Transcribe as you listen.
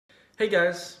Hey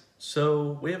guys,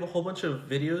 so we have a whole bunch of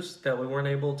videos that we weren't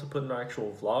able to put in our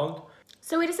actual vlog.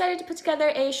 So we decided to put together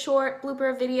a short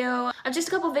blooper video of just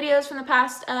a couple videos from the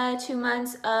past 2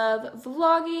 months of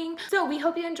vlogging. So we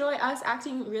hope you enjoy us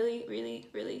acting really weird.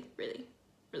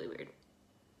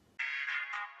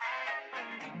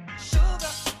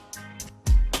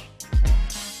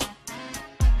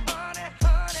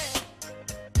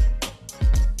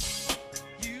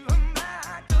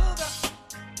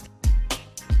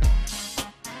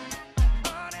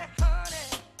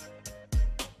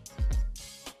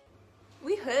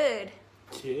 We hood.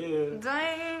 Yeah.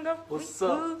 Dang. What's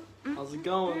up? How's it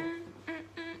going?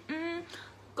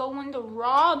 Going to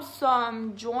rob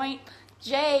some joint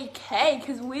JK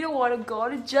because we don't want to go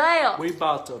to jail. We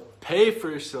about to pay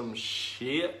for some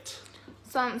shit.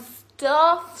 Some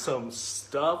stuff. Some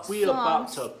stuff. We Some about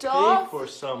to stuff. pay for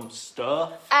some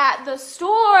stuff. At the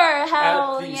store,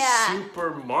 hell At the yeah.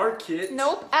 supermarket.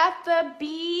 Nope, at the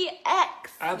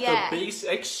BX. At yeah. the base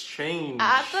exchange.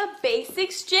 At the base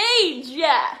exchange,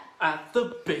 yeah. At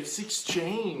the base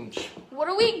exchange. What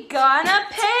are we gonna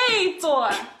pay for?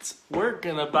 We're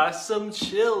gonna buy some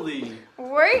chili.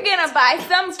 We're gonna buy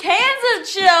some cans of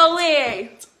chili.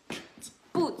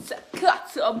 Boots a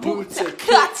cutter, boots a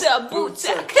cutter, boots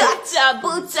a cutter,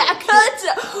 boots a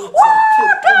cutter.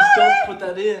 Please don't put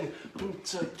that in.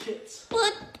 Boots are kits. Put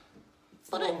it.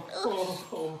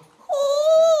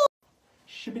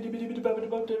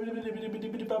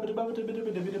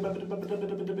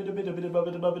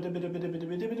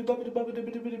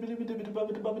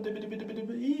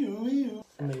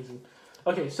 Amazing.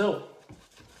 Okay, so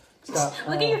Scott,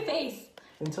 Look at your face.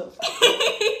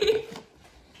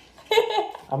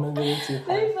 I'm gonna get into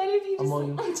That'd be funny if you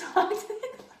I'm just talked.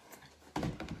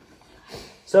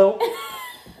 So,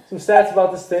 some stats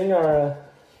about this thing are.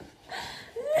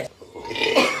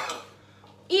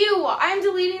 Ew, I'm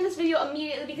deleting this video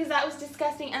immediately because that was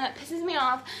disgusting and that pisses me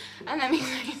off and that makes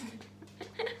me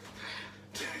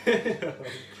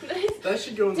That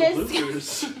should go in the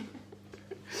bloopers.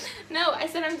 No, I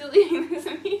said I'm deleting this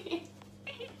immediately.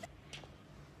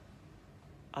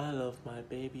 I love my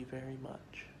baby very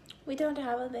much. We don't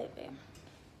have a baby.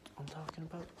 I'm talking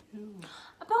about you.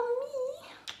 About me?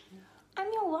 Yeah. I'm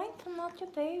your wife, I'm not your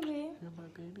baby. You're my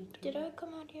baby too. Did I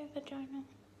come out of your vagina?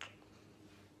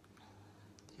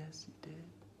 Yes, you did.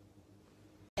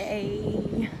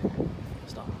 Hey.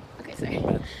 Stop. Okay, sorry.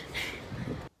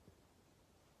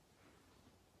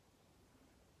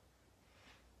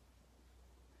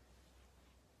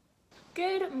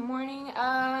 Good morning.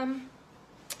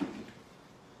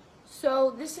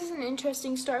 So this is an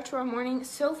interesting start to our morning.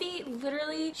 Sophie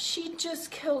literally, she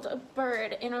just killed a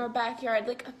bird in our backyard,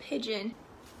 like a pigeon.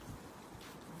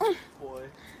 Boy.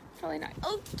 Probably not.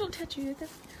 Oh, don't touch me with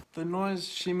this. The noise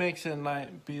she makes at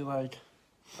night be like.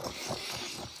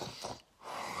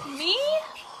 Me?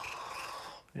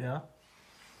 Yeah.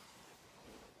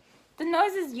 The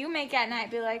noises you make at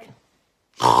night be like.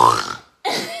 Shut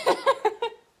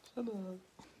up.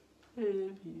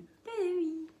 Baby.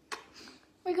 Baby.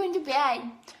 We're going to bed.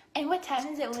 And what time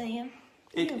is it, William?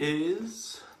 It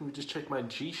is. Let me just check my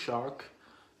G-Shock.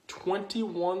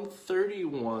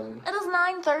 21:31. It is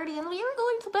 9:30 and we are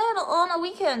going to bed on a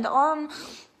weekend on...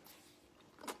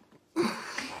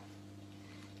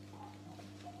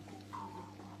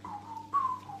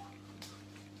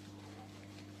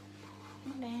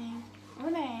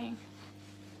 Dang.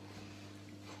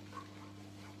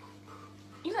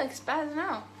 You like spazzing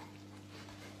out.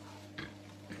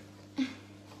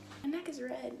 My neck is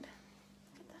red.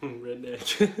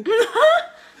 Redneck.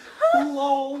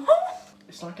 Lol.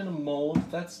 It's not gonna mold.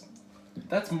 That's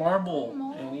marble,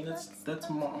 Annie. That's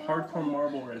hardcore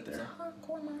marble right there.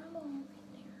 Hardcore marble.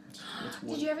 It's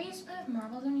wood. Did you ever used to play with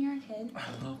marbles when you were a kid?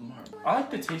 I love marble. I like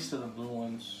the taste of the blue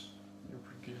ones. They're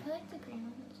pretty good. I like the green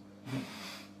ones.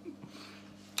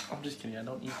 I'm just kidding. I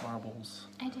don't eat marbles.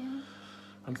 I do.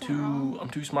 I'm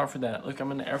too smart for that. Look,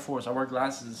 I'm in the Air Force. I wear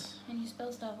glasses. And you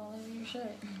spill stuff all over your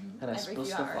shirt. And I spill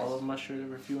stuff all over my shirt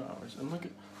every few hours. And look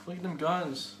at them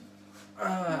guns.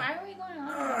 Why are we going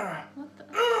on? What the?